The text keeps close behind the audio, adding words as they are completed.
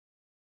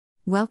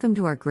Welcome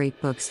to our great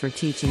books for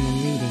teaching and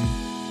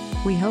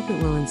reading. We hope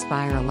it will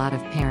inspire a lot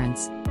of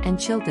parents and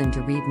children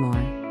to read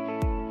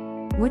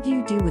more. What Do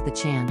You Do with a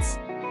Chance?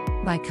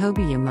 By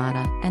Kobi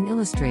Yamada and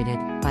illustrated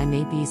by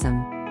Mae Besom.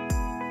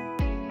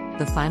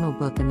 The final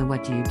book in the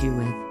What Do You Do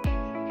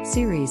With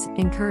series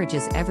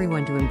encourages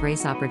everyone to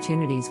embrace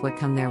opportunities what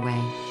come their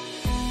way.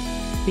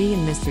 Bea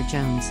and Mr.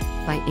 Jones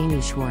by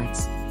Amy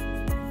Schwartz.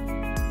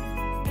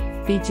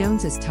 Bea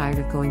Jones is tired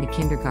of going to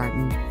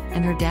kindergarten,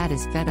 and her dad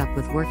is fed up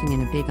with working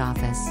in a big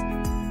office.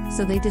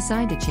 So they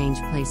decide to change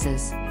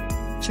places.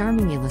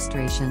 Charming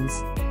illustrations.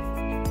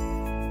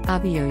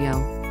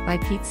 Abiyoyo by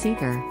Pete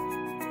Seeger.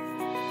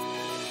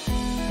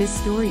 This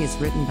story is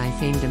written by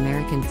famed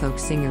American folk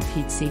singer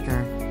Pete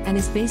Seeger, and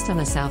is based on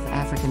a South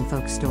African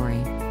folk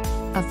story.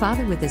 A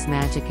father with his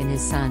magic and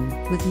his son,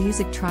 with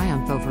music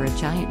triumph over a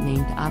giant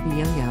named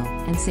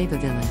Abiyoyo, and save a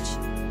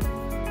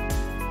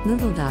village.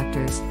 Little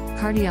Doctors,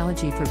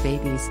 Cardiology for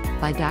Babies,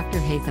 by Dr.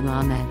 Haitham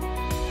Ahmed.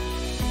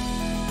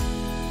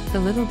 The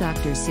Little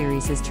Doctors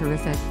series is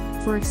terrific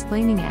for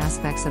explaining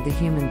aspects of the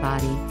human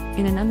body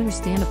in an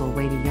understandable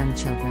way to young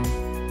children.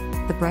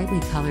 The brightly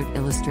colored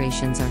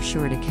illustrations are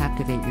sure to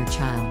captivate your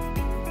child.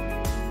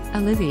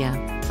 Olivia,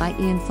 by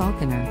Ian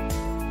Falconer.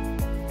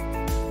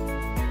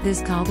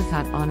 This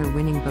Caldecott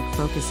Honor-winning book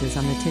focuses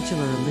on the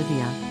titular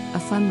Olivia, a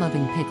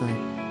fun-loving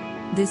piglet.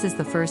 This is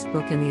the first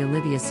book in the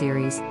Olivia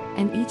series,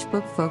 and each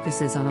book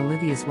focuses on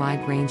Olivia's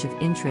wide range of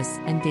interests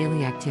and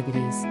daily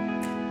activities.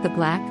 The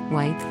black,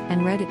 white,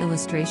 and red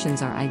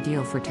illustrations are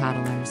ideal for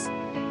toddlers.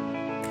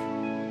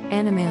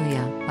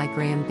 Animalia, by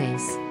Graham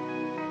Base.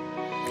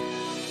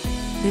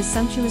 This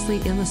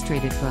sumptuously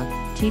illustrated book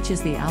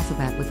teaches the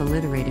alphabet with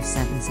alliterative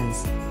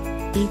sentences.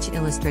 Each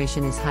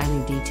illustration is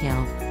highly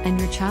detailed, and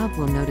your child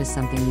will notice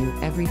something new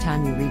every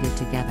time you read it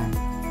together.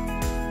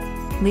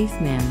 Leaf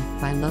Man,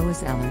 by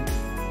Lois Ellard.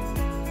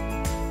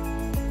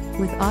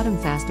 With autumn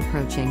fast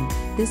approaching,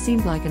 this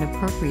seemed like an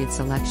appropriate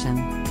selection.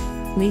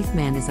 Leaf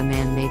Man is a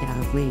man made out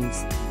of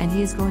leaves, and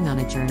he is going on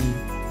a journey.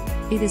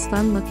 It is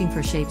fun looking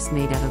for shapes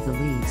made out of the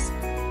leaves.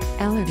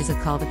 Ellard is a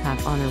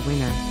Caldecott Honor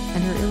winner,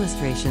 and her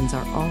illustrations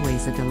are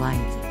always a delight.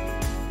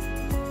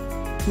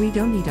 We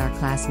Don't Need Our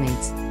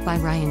Classmates, by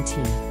Ryan T.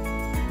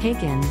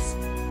 Higgins.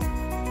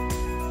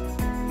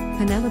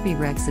 Penelope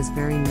Rex is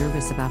very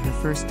nervous about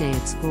her first day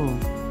at school,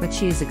 but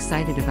she is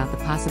excited about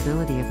the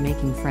possibility of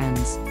making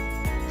friends.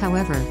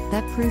 However,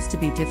 that proves to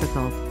be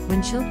difficult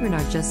when children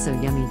are just so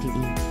yummy to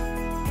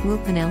eat. Will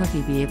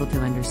Penelope be able to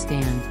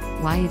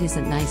understand why it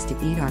isn't nice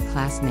to eat our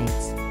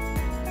classmates?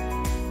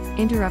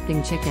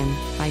 Interrupting Chicken,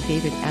 by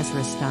David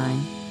Ezra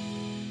Stein.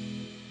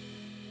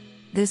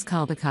 This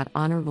Caldecott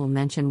Honorable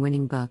Mention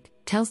winning book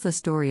tells the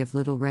story of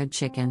Little Red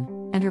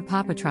Chicken and her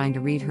papa trying to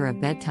read her a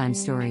bedtime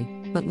story,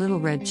 but Little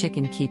Red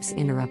Chicken keeps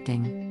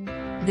interrupting.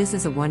 This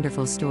is a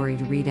wonderful story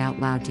to read out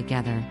loud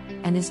together,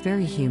 and is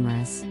very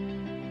humorous.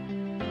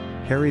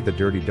 Harry the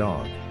Dirty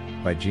Dog,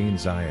 by Jean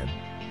Zion,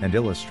 and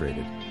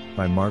illustrated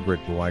by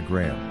Margaret Boy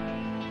Graham.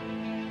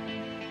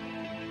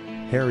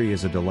 Harry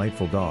is a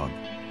delightful dog,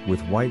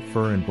 with white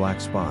fur and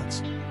black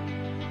spots.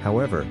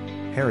 However,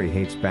 Harry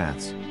hates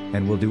baths,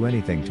 and will do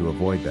anything to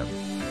avoid them.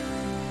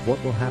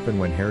 What will happen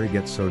when Harry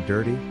gets so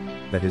dirty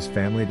that his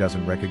family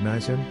doesn't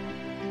recognize him?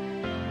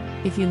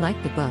 If you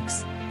like the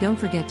books, don't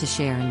forget to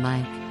share and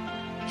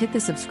like. Hit the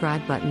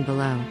subscribe button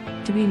below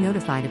to be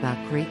notified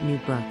about great new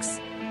books.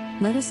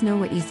 Let us know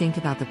what you think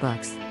about the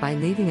books by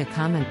leaving a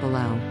comment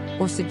below,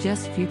 or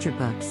suggest future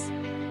books.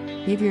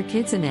 Give your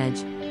kids an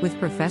edge with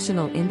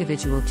professional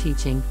individual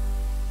teaching.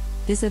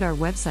 Visit our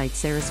website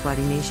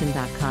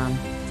saraswatination.com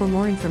for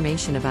more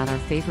information about our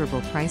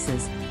favorable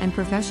prices and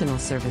professional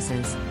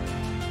services.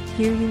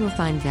 Here you will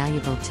find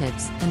valuable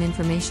tips and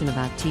information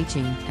about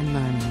teaching and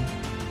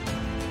learning.